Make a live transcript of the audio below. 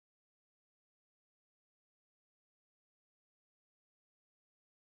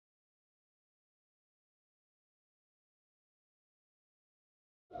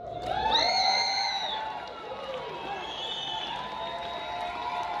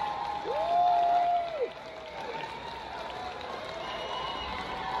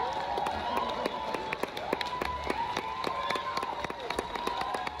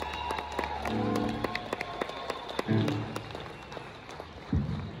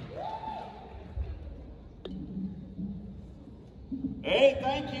Hey,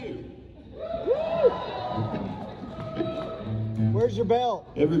 thank you. Where's your belt?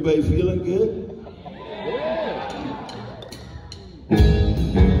 Everybody feeling good?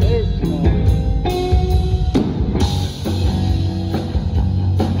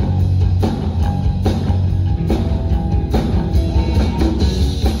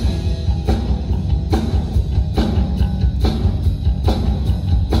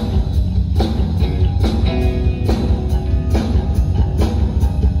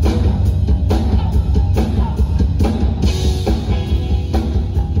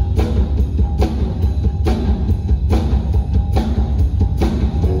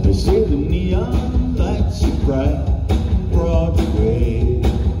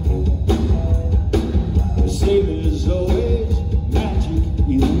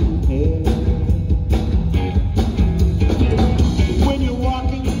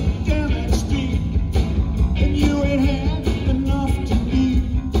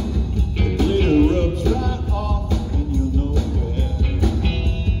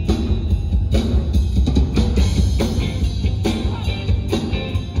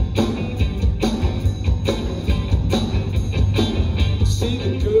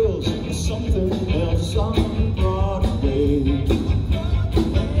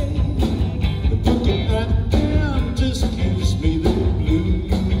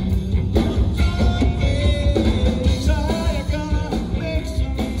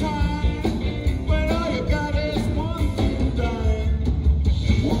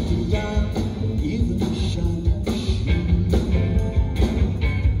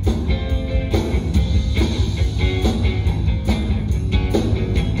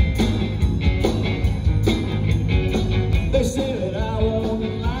 There's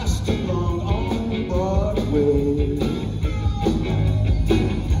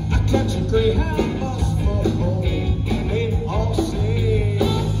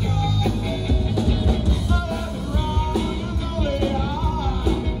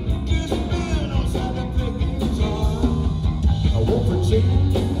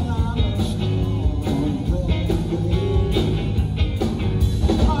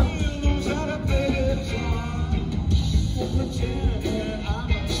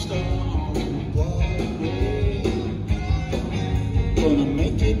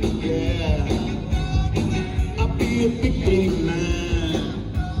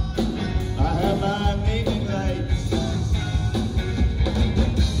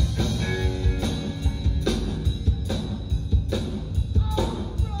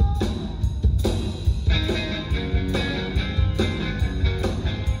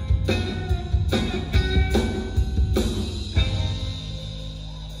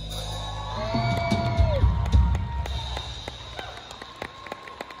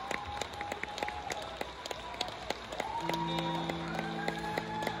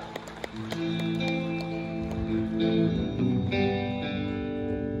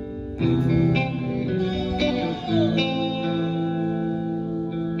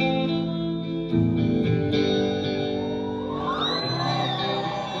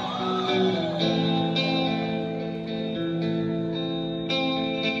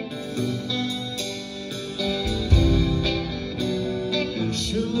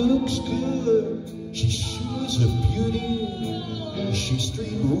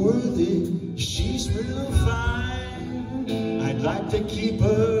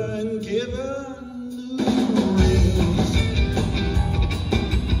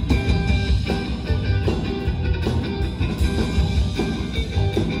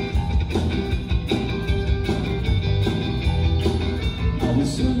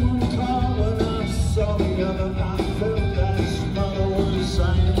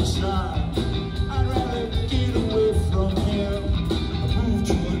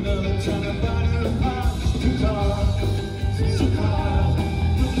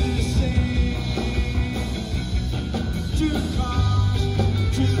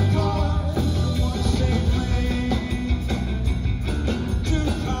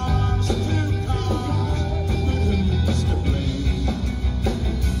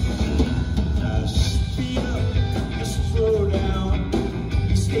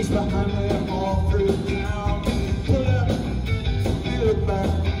the belt.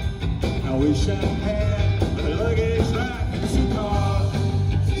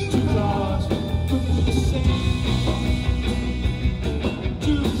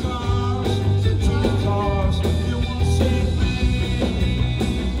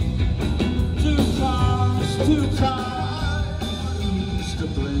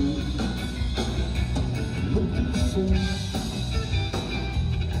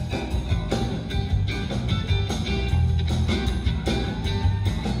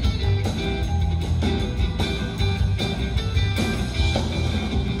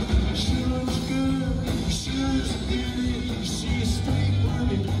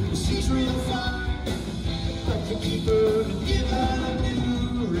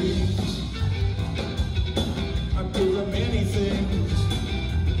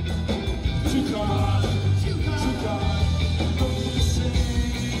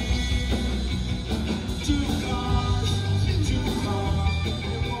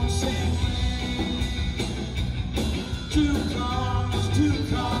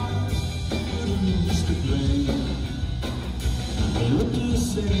 look the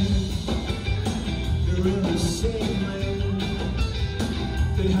same. They're in the same lane.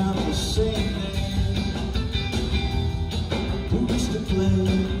 They have the same name. Who's to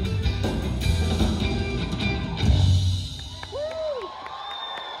blame?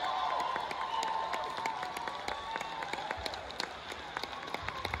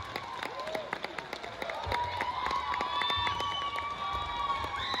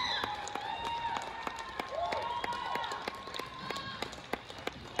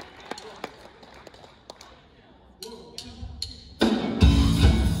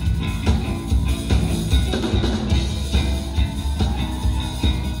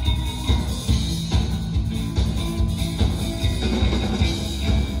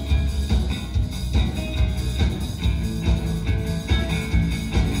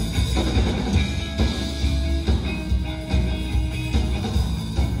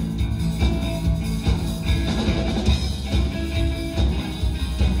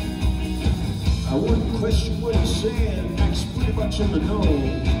 Question what he's saying, acts pretty much in the know.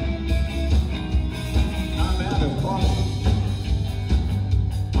 I'm at a party,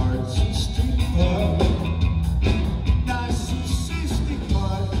 artistic party, narcissistic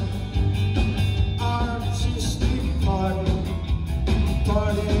party, artistic party,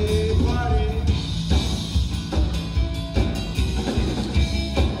 party, party.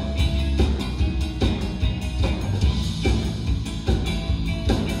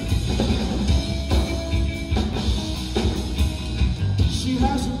 She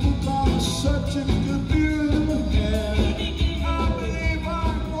has a book on the subject of beautiful hair. I believe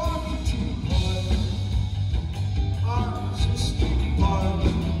I'm walking to a artistic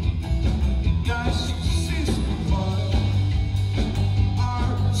party, narcissistic party,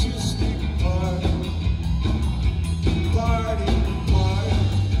 artistic party, party, party,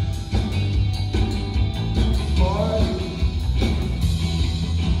 party.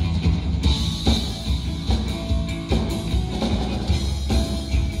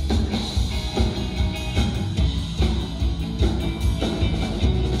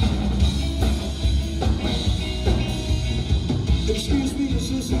 Excuse me,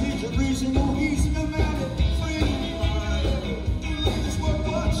 this isn't the reason why he's no matter free. That's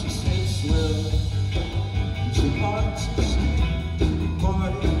what she says. Well, it's an artistic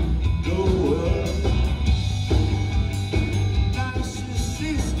party, go well.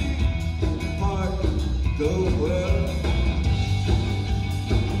 Narcissistic party, go well.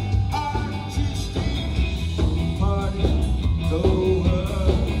 Artistic party, go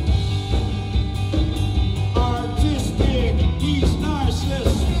well. Artistic, he's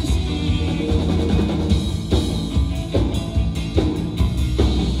narcissistic.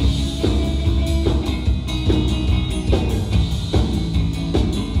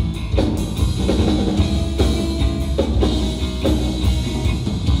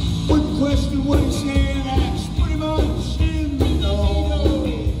 Wouldn't question what he's saying, acts pretty much in the know.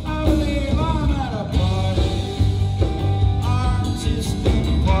 I believe I'm at a party, artistic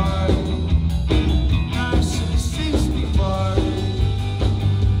party, narcissistic party,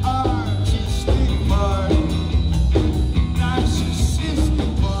 artistic party,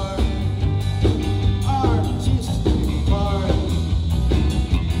 narcissistic party, artistic party.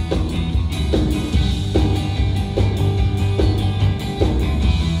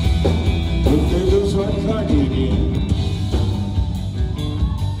 Look, there goes Ron Klaus again.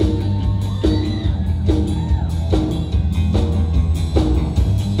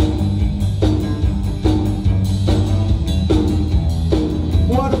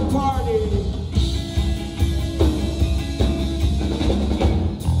 What a party!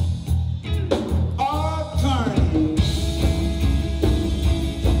 Our carney.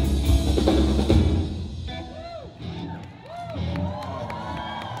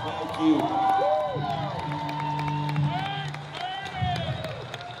 Thank you.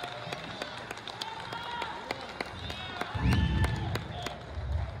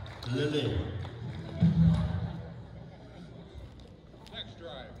 Lily.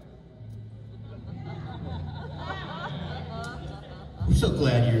 I'm so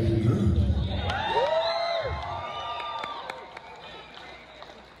glad you're here.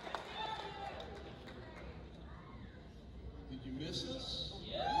 Did you miss us?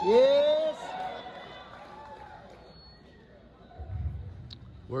 Yes.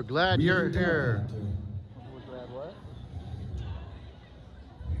 We're glad you're here. We're glad what?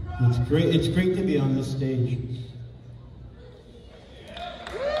 It's great. It's great to be on this stage.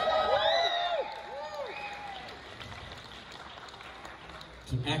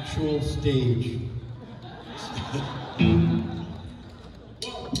 It's an actual stage.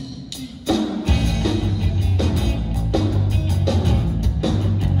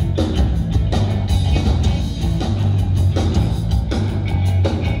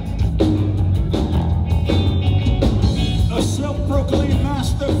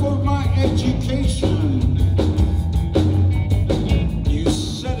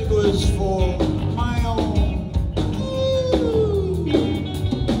 was for my own. Ooh.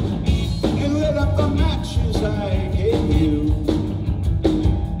 And lit up the matches I gave you.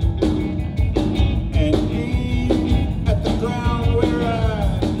 And aimed at the ground where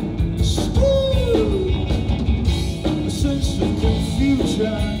I stood. A sense of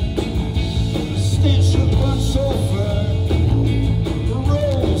confusion. Stench of burnt sulfur. The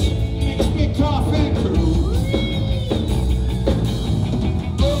rose makes me cough and croak.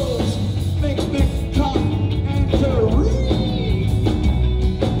 Rose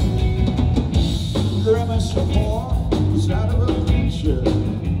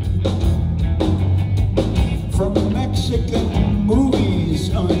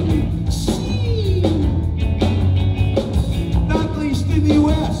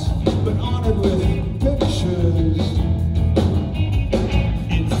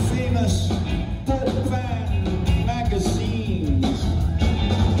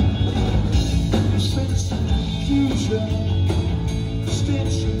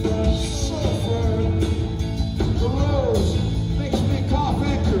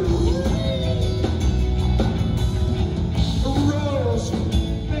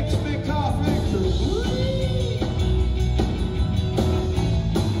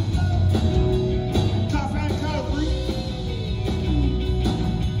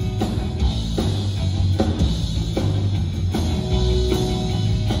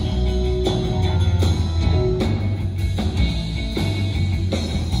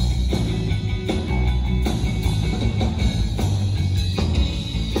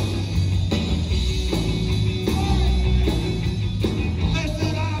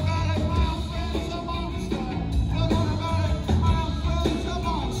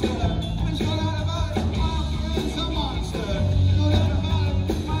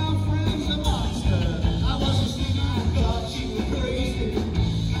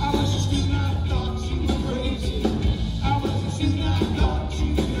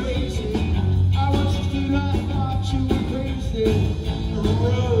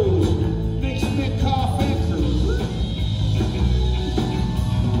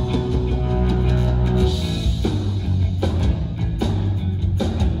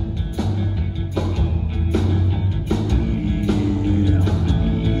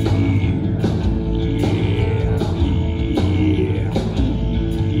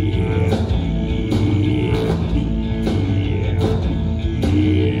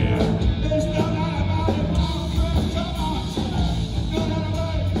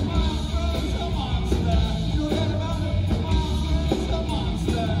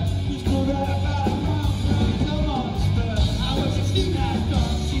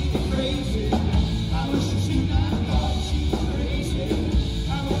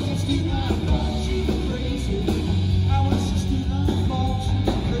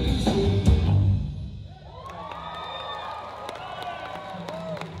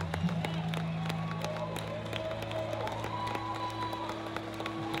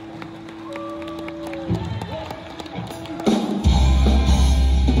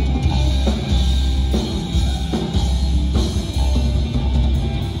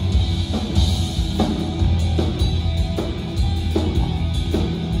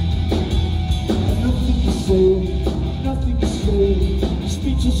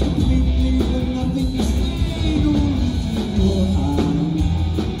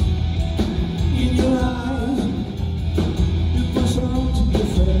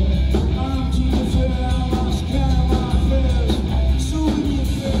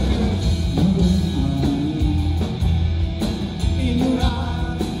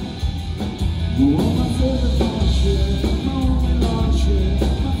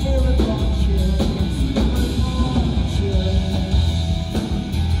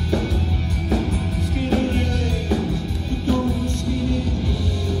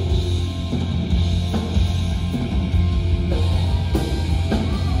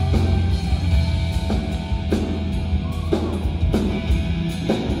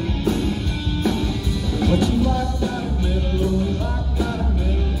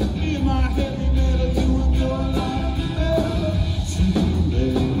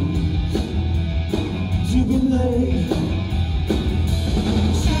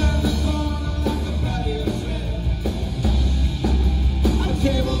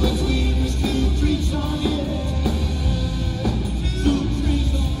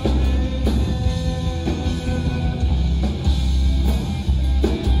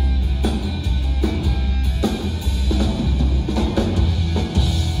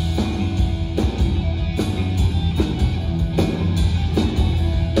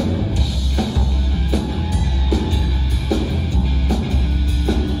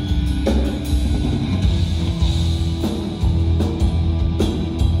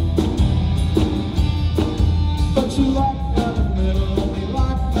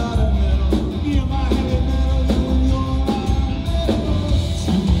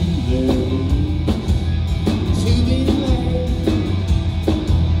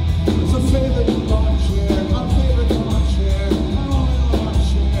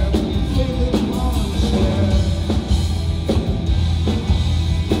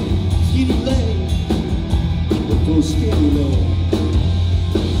beautiful skinny lady.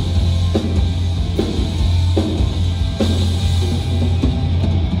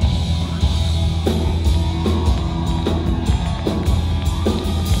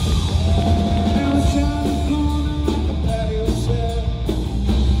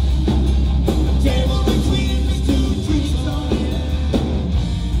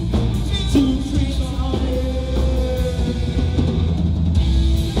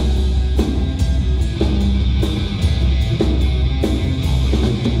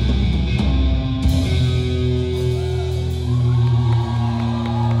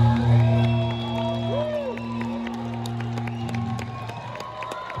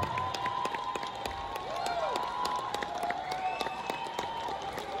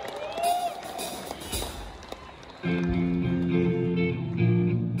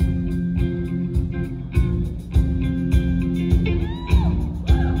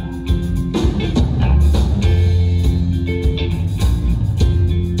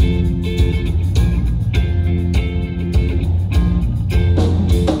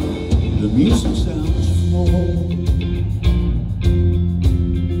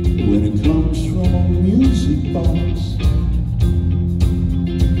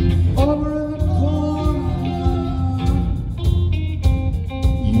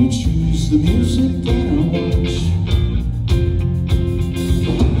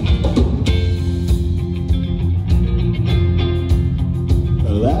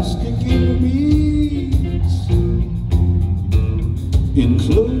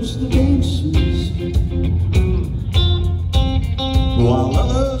 Enclose the dances while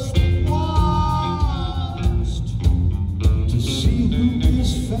others watched to see who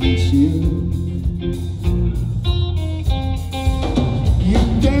is fancier. You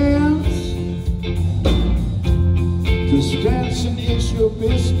dance, 'cause dancing is your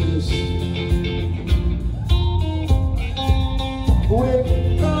business.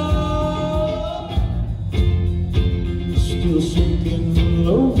 Wake up, still sinking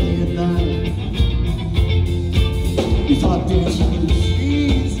lonely at night. You thought dancing was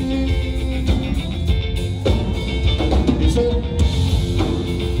easy. Is it?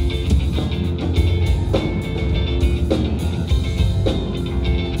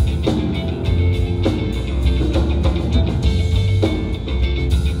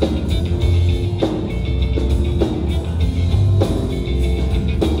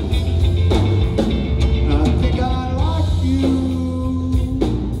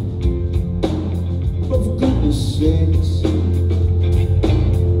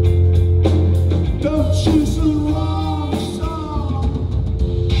 Don't choose the wrong song.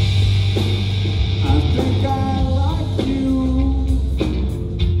 I think I like you,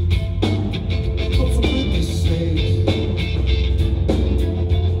 but for goodness sake,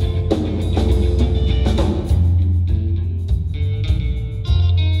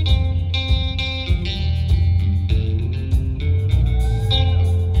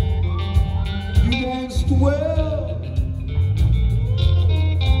 you danced well.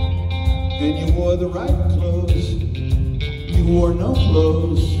 And you wore the right clothes. You wore no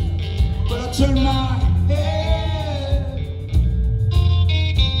clothes. But I turned my head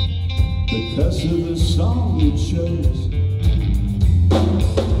because of the song you chose.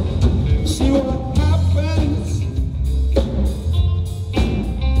 See what happens?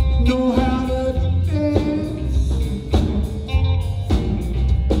 Know how to dance.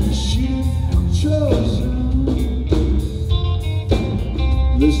 She'd chosen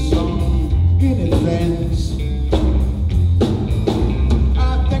this song in advance. I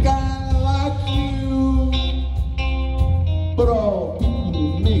think I like you, but all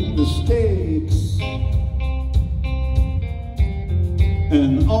people make mistakes,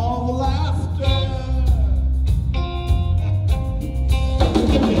 and all the laughter. For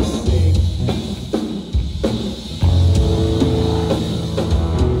goodness sake.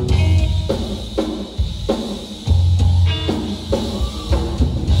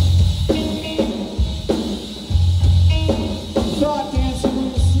 Thought dancing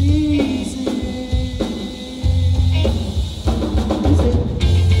was easy. Is it?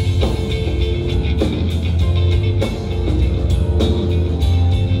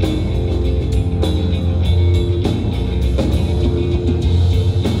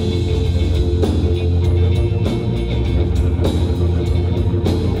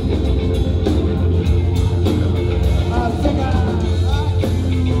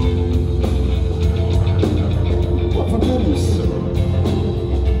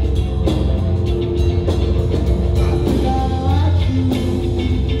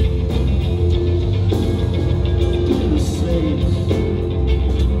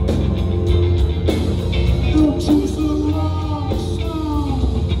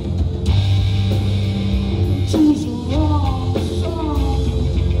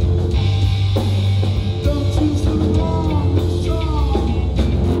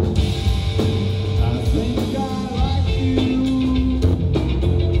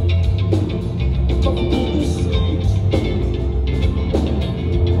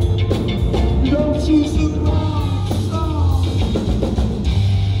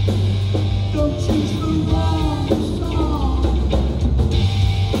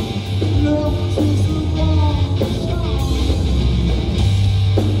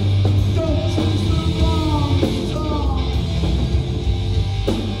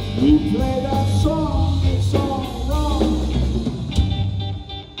 We play that song, it's all wrong.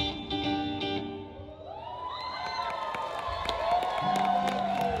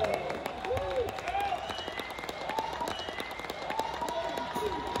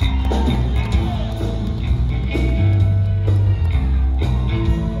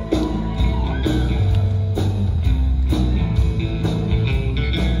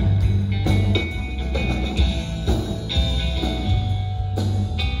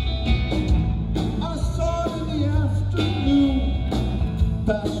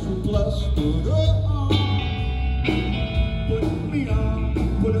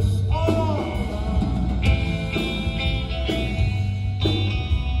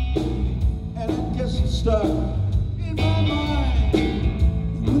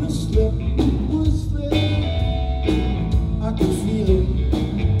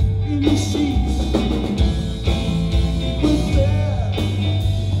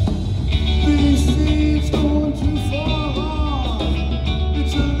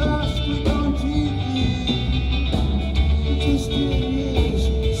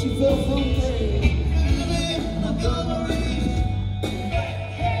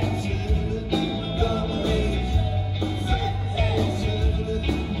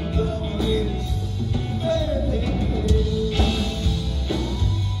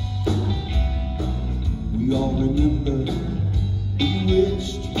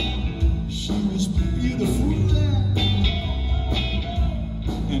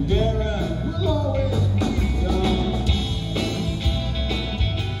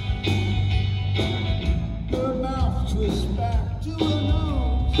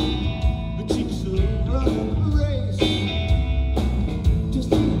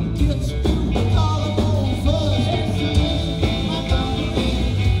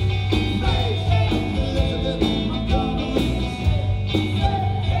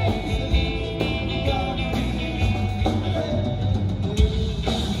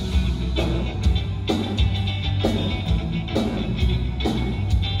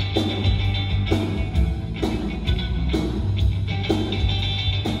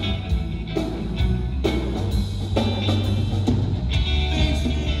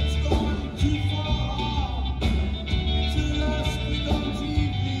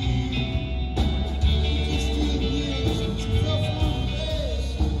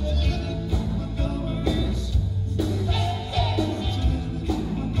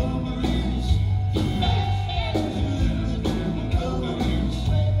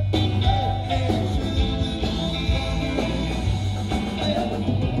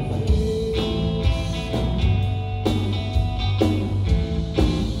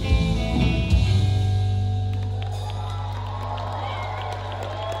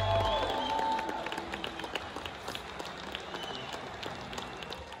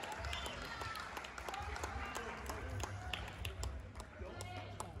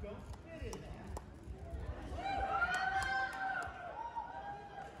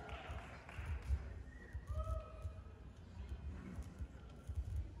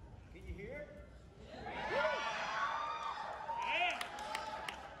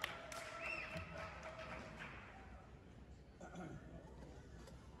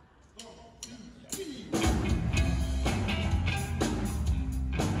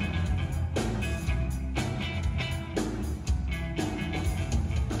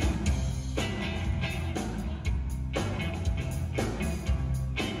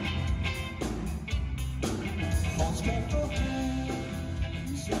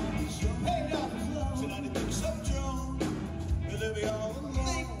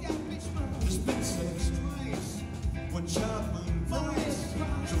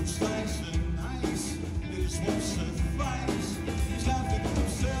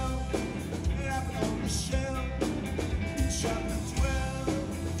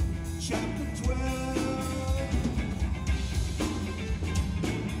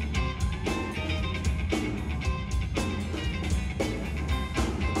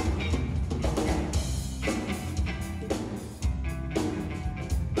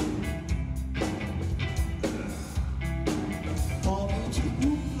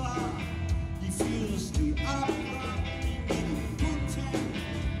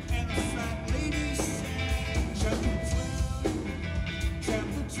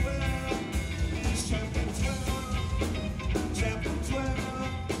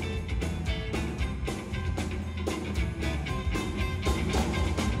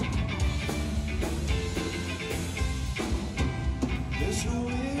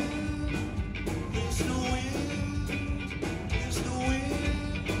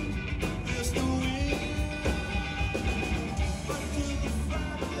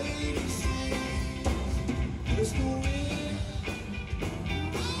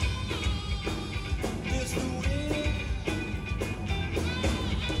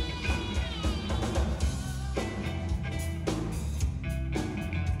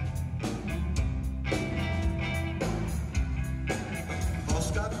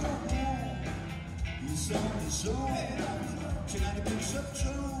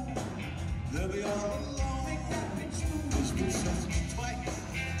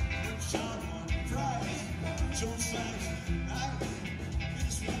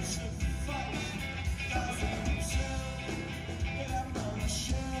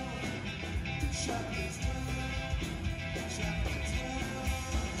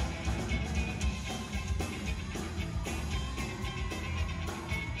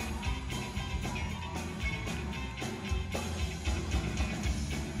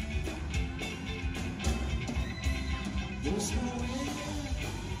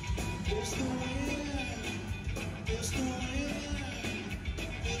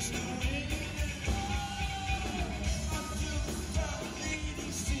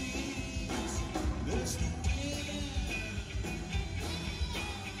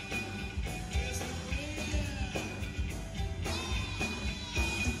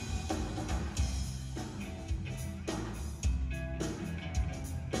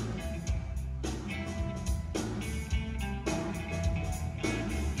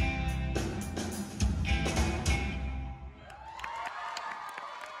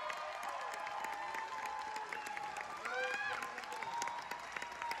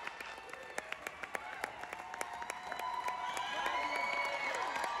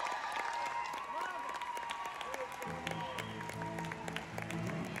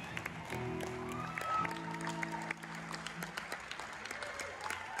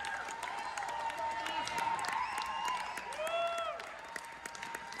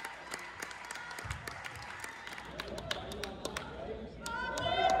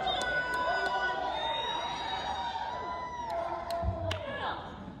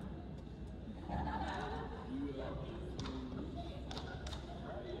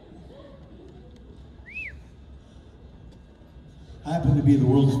 I happen to be the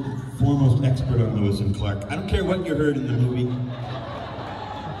world's foremost expert on Lewis and Clark. I don't care what you heard in the movie.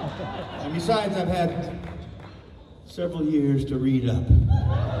 And besides, I've had several years to read up.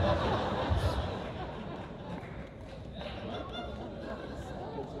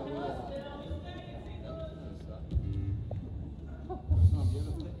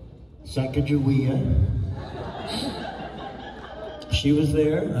 Sacagawea. She was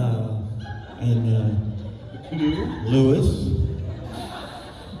there, and Lewis.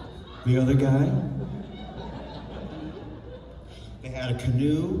 The other guy, they had a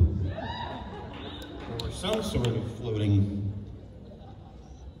canoe or some sort of floating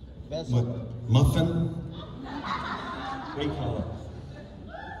muffin. What do you call it?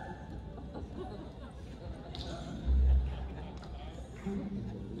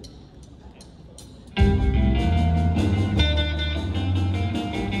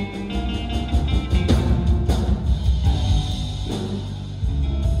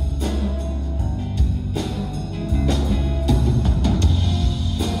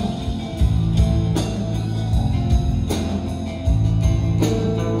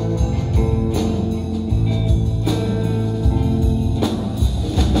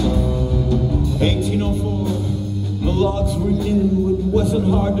 Wasn't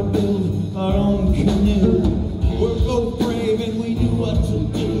hard to build our own canoe. We're both brave and we knew what to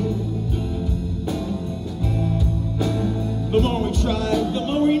do. The more we tried, the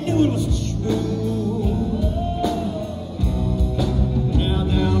more we knew it was true. Now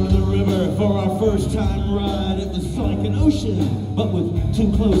down to the river for our first time ride. It was like an ocean, but with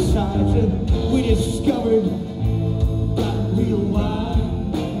two close sides. And we discovered got real wide.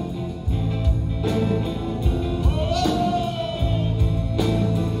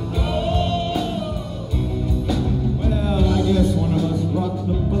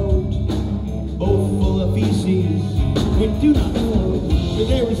 We do not float, but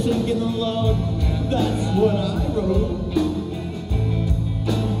they were sinking the log. That's what I wrote.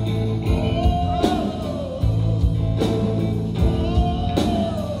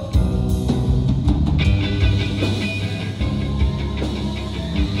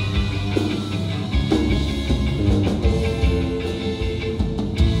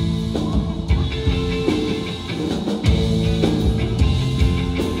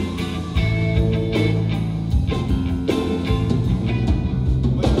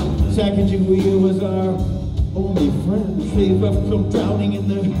 Sacagawea was our only friend, saved us from drowning in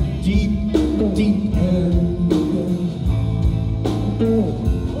the deep, deep end.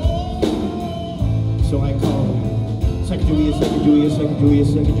 So I called Sacagawea, Sacagawea, Sacagawea,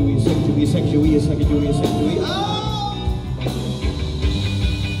 Sacagawea, Sacagawea, Sacagawea, Sacagawea, Sacagawea. Oh!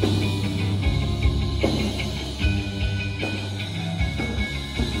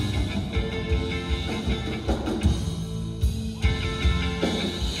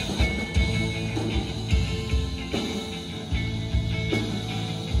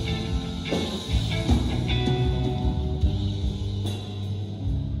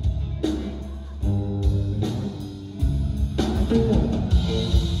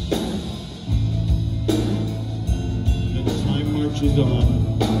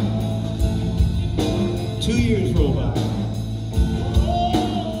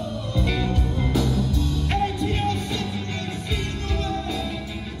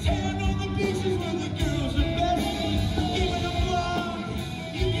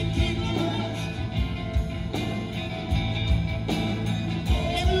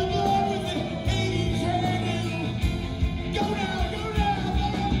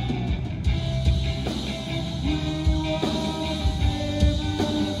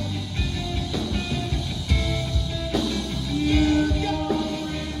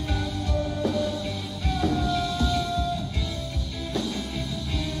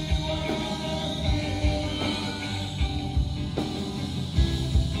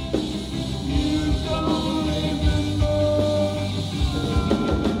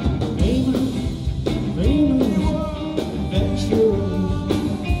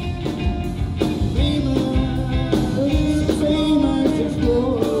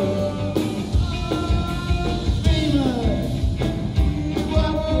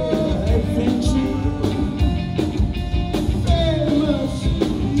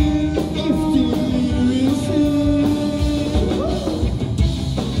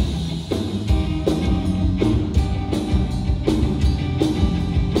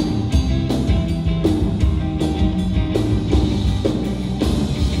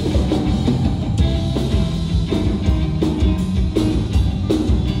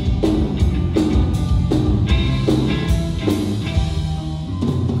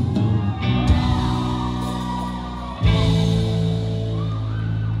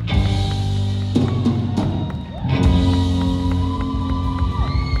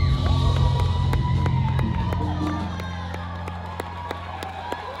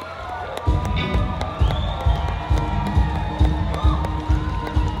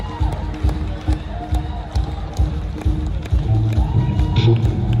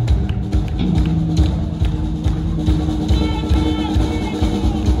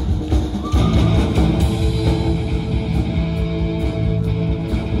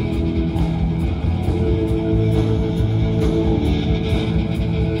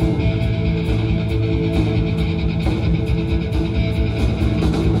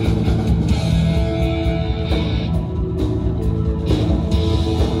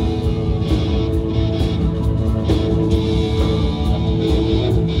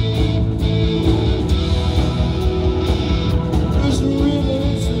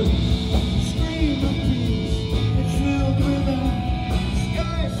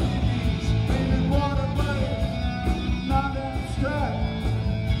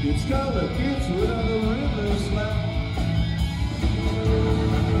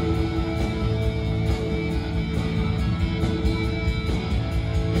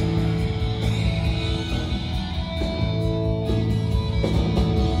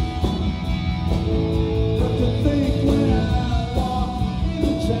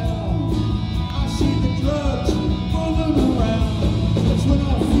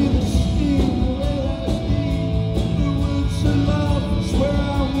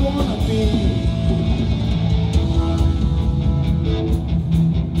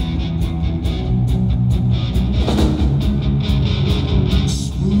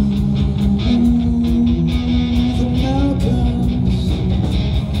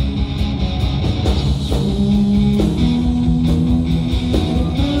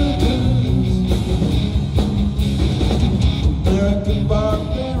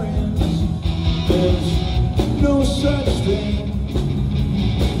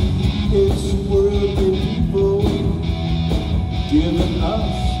 than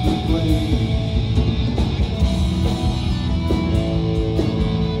us to blame.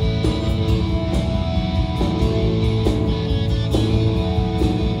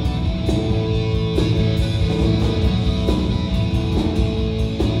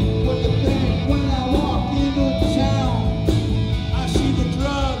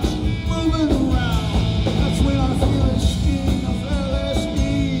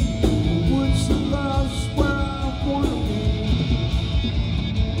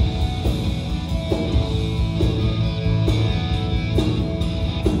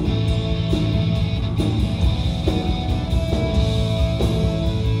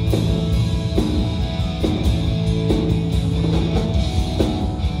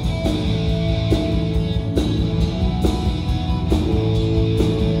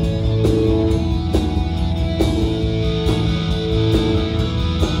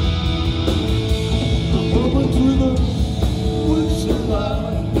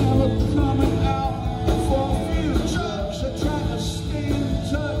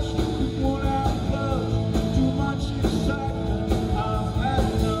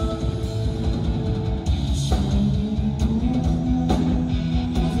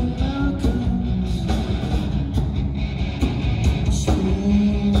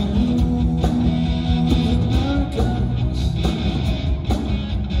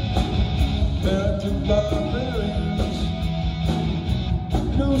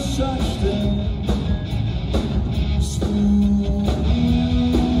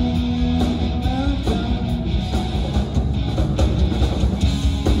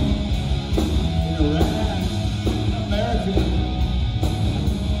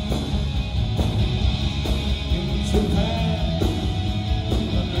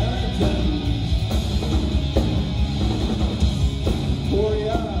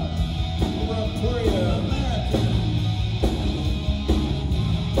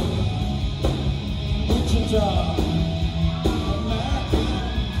 Wichita,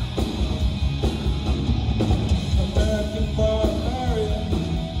 American barbarian.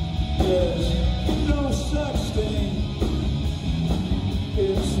 There's no such thing.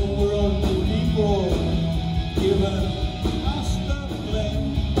 It's a world of people given us the blame.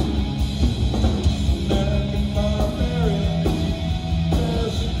 American barbarian.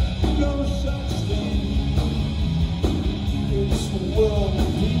 There's no such thing. It's a world of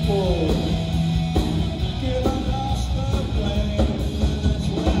people.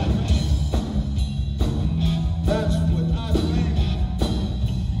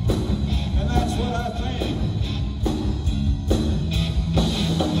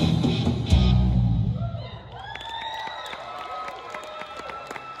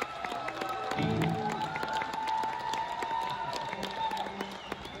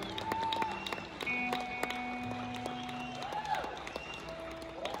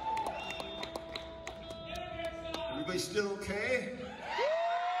 Everybody still okay?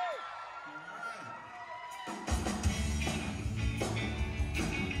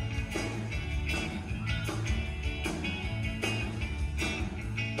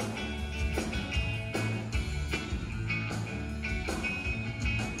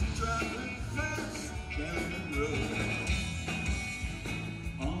 Driving fast down the road,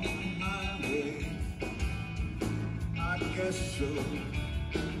 on my way, I guess so.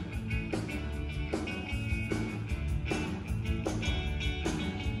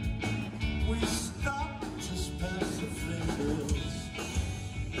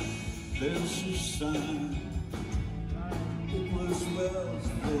 There's a sign, it was Wells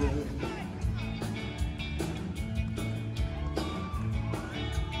there.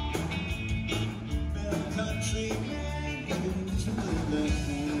 Been a country man into the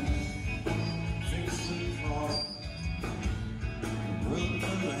land, fix the car, run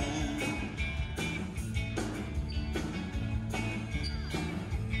the land.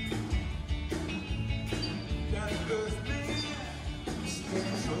 Got a birthday,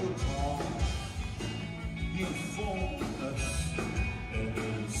 stand so tall. You formed us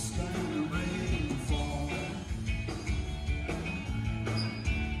and stand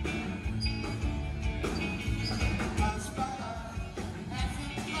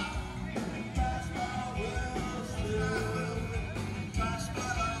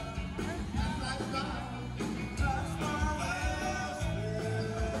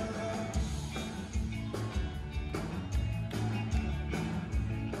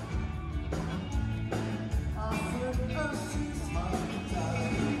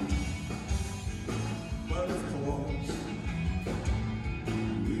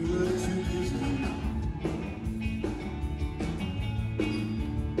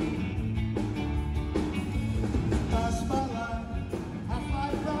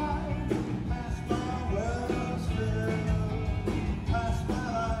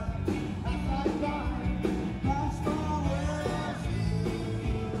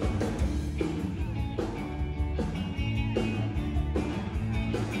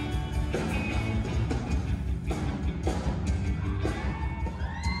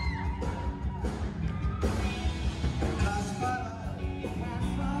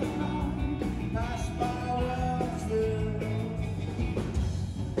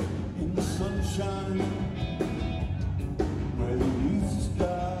sunshine where the youth is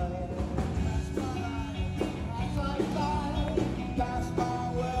died. Pass by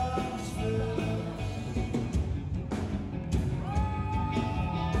where I'm still.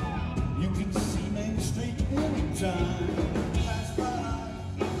 You can see Main Street anytime. Pass by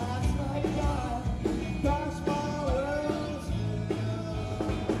where I'm still.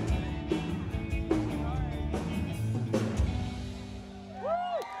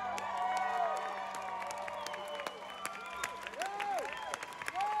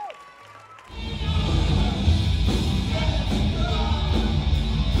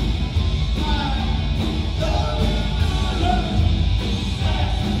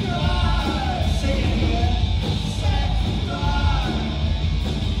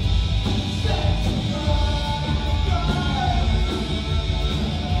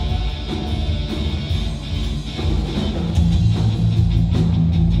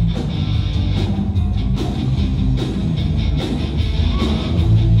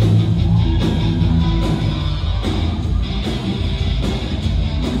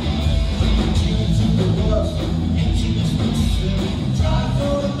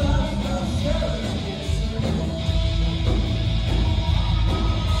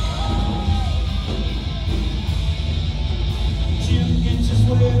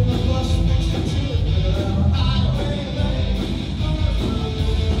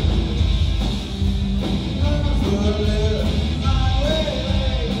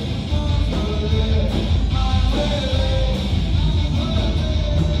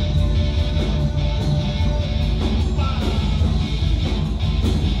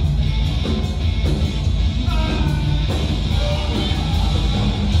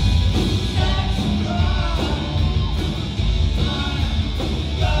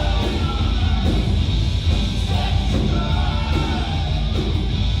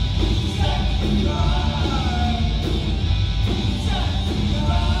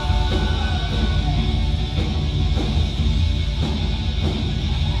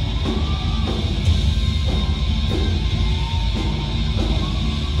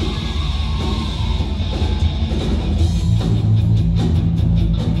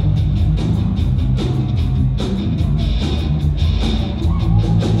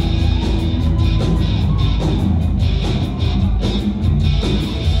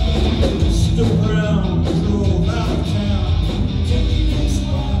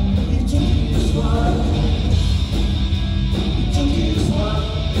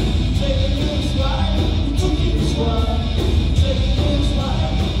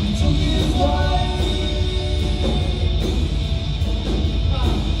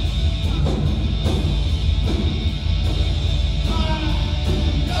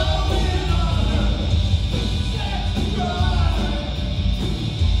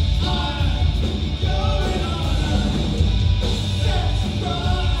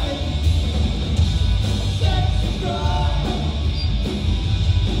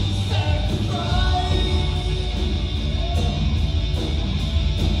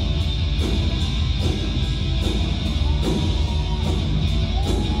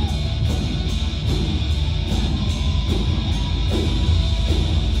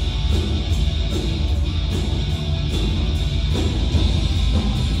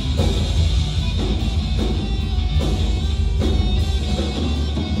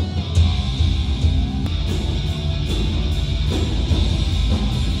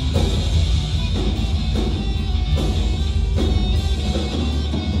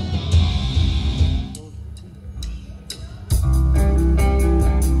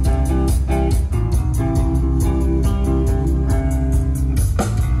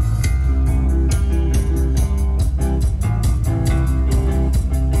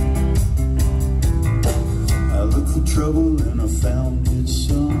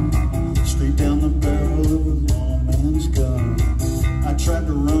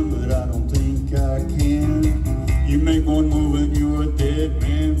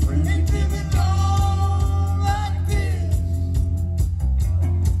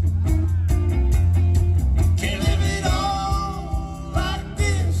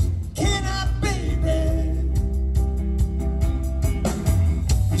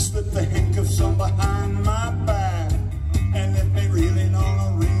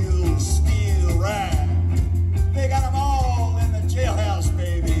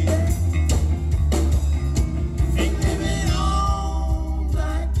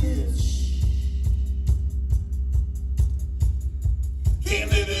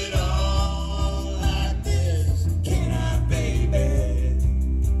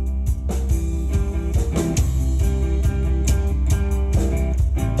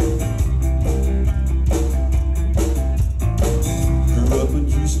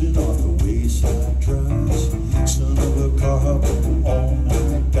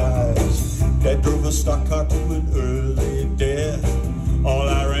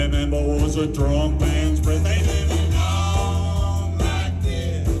 Lambo was a drunk man's breath. They living on like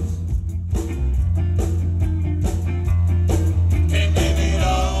this. Can't live it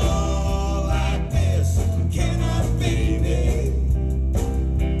all like this. Can I, baby?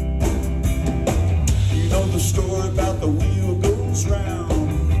 You know the story about the wheel goes round.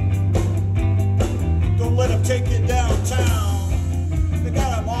 Don't let them take you downtown. They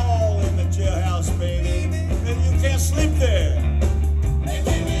got them all in the jailhouse, baby. And you can't sleep there. They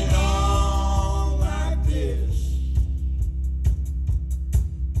live it all like this.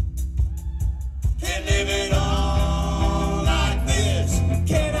 Can't live it all like this.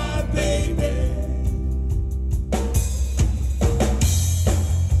 Can I, baby?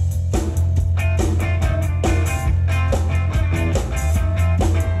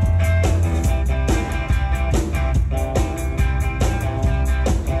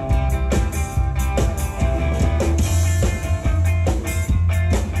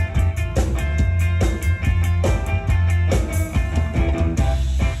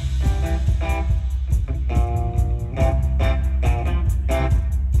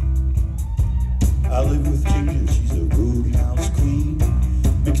 I live with Ginger, she's a roadhouse queen.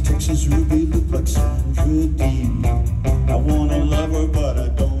 Makes Texas Ruby look like Sandra Dean. I wanna love her, but I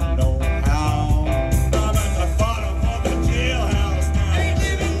don't know how. I'm at the bottom of the jailhouse now. Ain't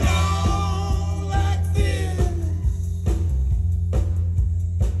living long like this.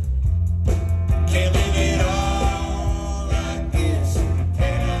 Can't live it all like this.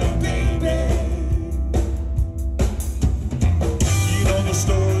 Can I, baby? You know the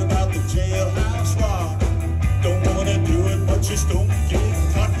story about the jailhouse rock. Don't wanna do it, but just don't get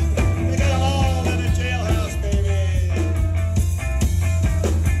cocky. They got them all in the jailhouse, baby.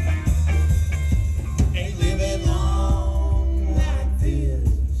 Ain't living long like this.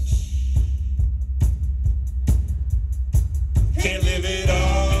 Can't live it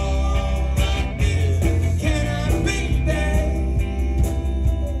all like this. Can I, baby?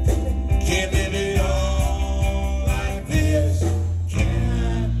 Can't live it all like this. Can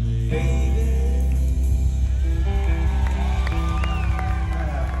I, baby?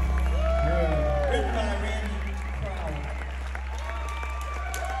 Written by Randy Crowell.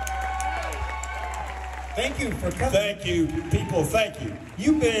 Thank you for coming. Thank you, people. Thank you.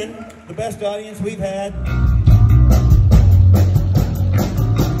 You've been the best audience we've had.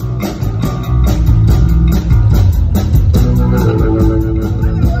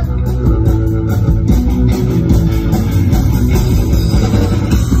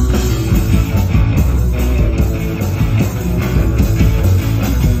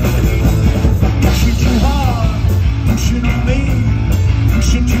 Pushing too hard, pushing on me.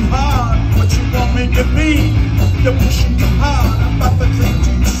 Pushing too hard, what you want me to be. You're pushing too hard, I'm about the thing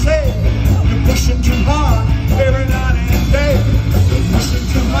to say. You're pushing too hard, every night and day. You're pushing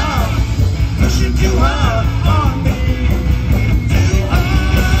too hard on me. Too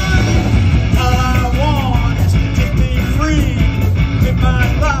hard. All I want is to be free. Live my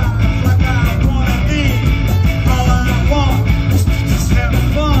life like I wanna be. All I want is to just have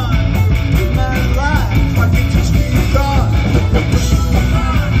fun. Live my life like it just be gone. You're pushing too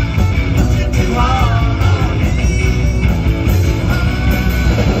hard on me.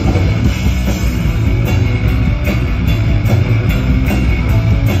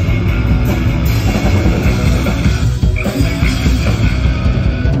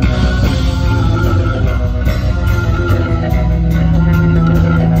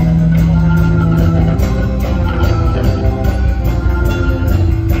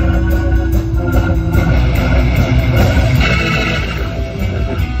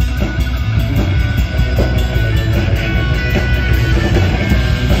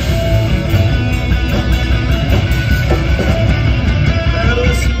 Better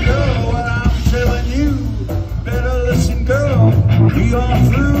listen, girl, what I'm telling you. Better listen, girl, we are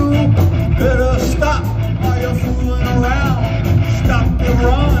through. Better stop while you're fooling around. Stop your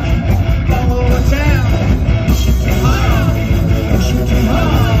running all over town. Pushing too hard, pushing too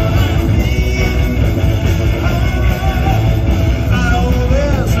hard. I know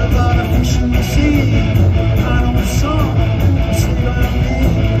there's a lot of fish in the sea. I know some sleep on me.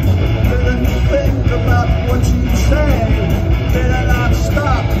 Better think about what you say. Better not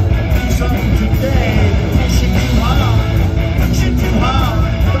stop. Do something today. Pushing too hard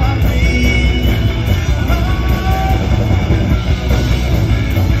on me.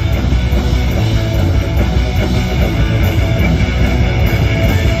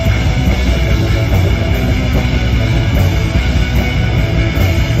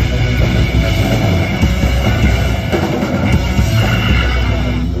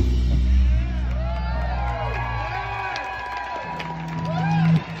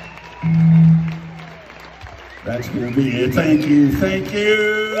 That's going to be it. Thank you. Thank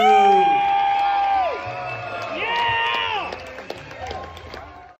you.